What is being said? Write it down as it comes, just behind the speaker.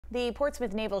The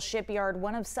Portsmouth Naval Shipyard,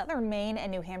 one of southern Maine and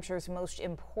New Hampshire's most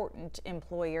important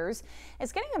employers,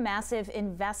 is getting a massive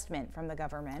investment from the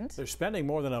government. They're spending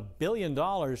more than $1 billion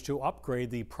to upgrade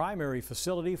the primary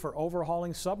facility for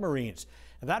overhauling submarines.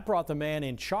 And that brought the man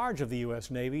in charge of the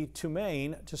U.S. Navy to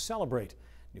Maine to celebrate.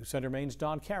 News Center Maine's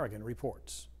Don Carrigan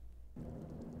reports.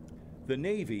 The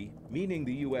Navy, meaning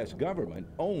the U.S. government,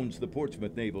 owns the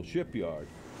Portsmouth Naval Shipyard.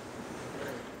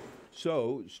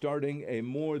 So, starting a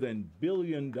more than $1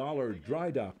 billion dry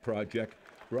dock project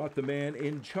brought the man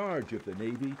in charge of the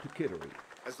Navy to Kittery.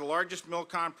 As the largest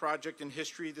MILCON project in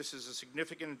history, this is a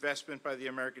significant investment by the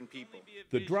American people.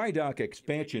 The dry dock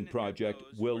expansion project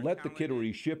will let the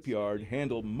Kittery shipyard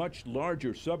handle much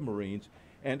larger submarines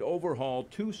and overhaul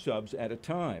 2 subs at a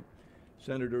time.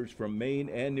 Senators from Maine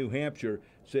and New Hampshire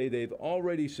say they've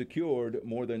already secured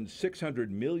more than $600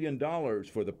 million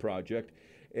for the project,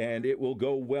 and it will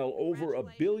go well over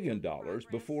 $1 billion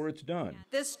before it's done.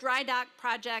 This dry dock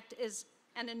project is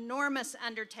an enormous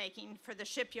undertaking for the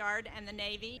shipyard and the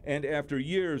Navy. And after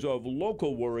years of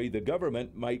local worry the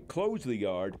government might close the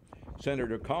yard,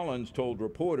 Senator Collins told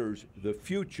reporters the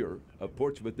future of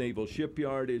Portsmouth Naval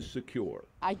Shipyard is secure.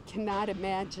 I cannot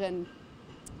imagine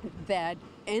that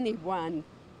anyone,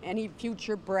 any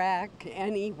future BRAC,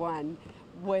 anyone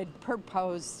would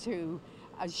propose to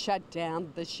shut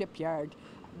down the shipyard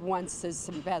once this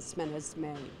investment is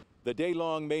made. The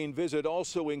day-long Maine visit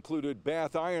also included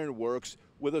Bath Iron Works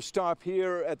with a stop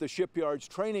here at the shipyard's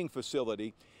training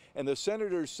facility. And the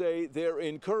senators say they're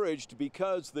encouraged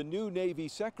because the new Navy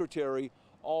Secretary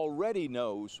already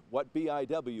knows what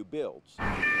BIW builds.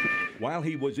 While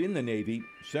he was in the Navy,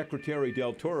 Secretary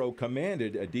Del Toro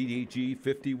commanded a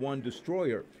DDG-51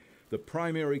 destroyer, the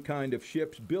primary kind of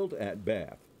ships built at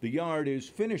Bath. The yard is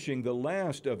finishing the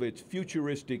last of its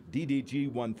futuristic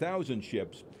DDG-1000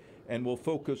 ships and will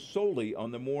focus solely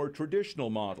on the more traditional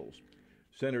models.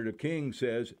 Senator King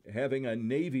says having a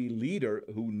Navy leader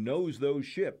who knows those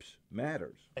ships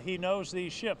matters. He knows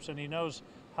these ships and he knows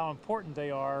how important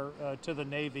they are to the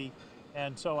Navy,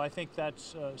 and so I think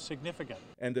that's significant.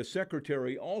 And the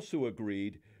Secretary also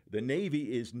agreed the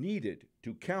Navy is needed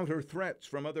to counter threats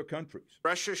from other countries.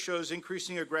 Russia shows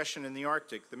increasing aggression in the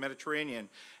Arctic, the Mediterranean,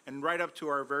 and right up to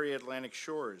our very Atlantic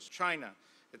shores. China,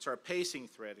 it's our pacing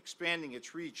threat, expanding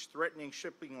its reach, threatening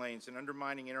shipping lanes, and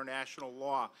undermining international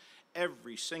law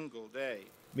every single day.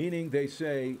 Meaning, they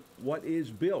say, what is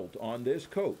built on this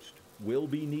coast will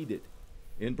be needed.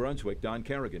 In Brunswick, Don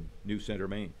Carrigan, News Center,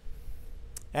 Maine.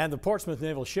 And the Portsmouth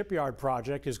Naval Shipyard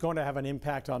project is going to have an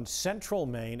impact on central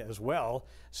Maine as well.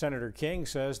 Senator King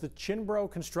says the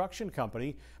Chinbro Construction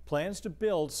Company plans to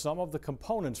build some of the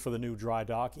components for the new dry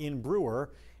dock in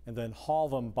Brewer and then haul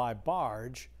them by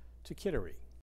barge to Kittery.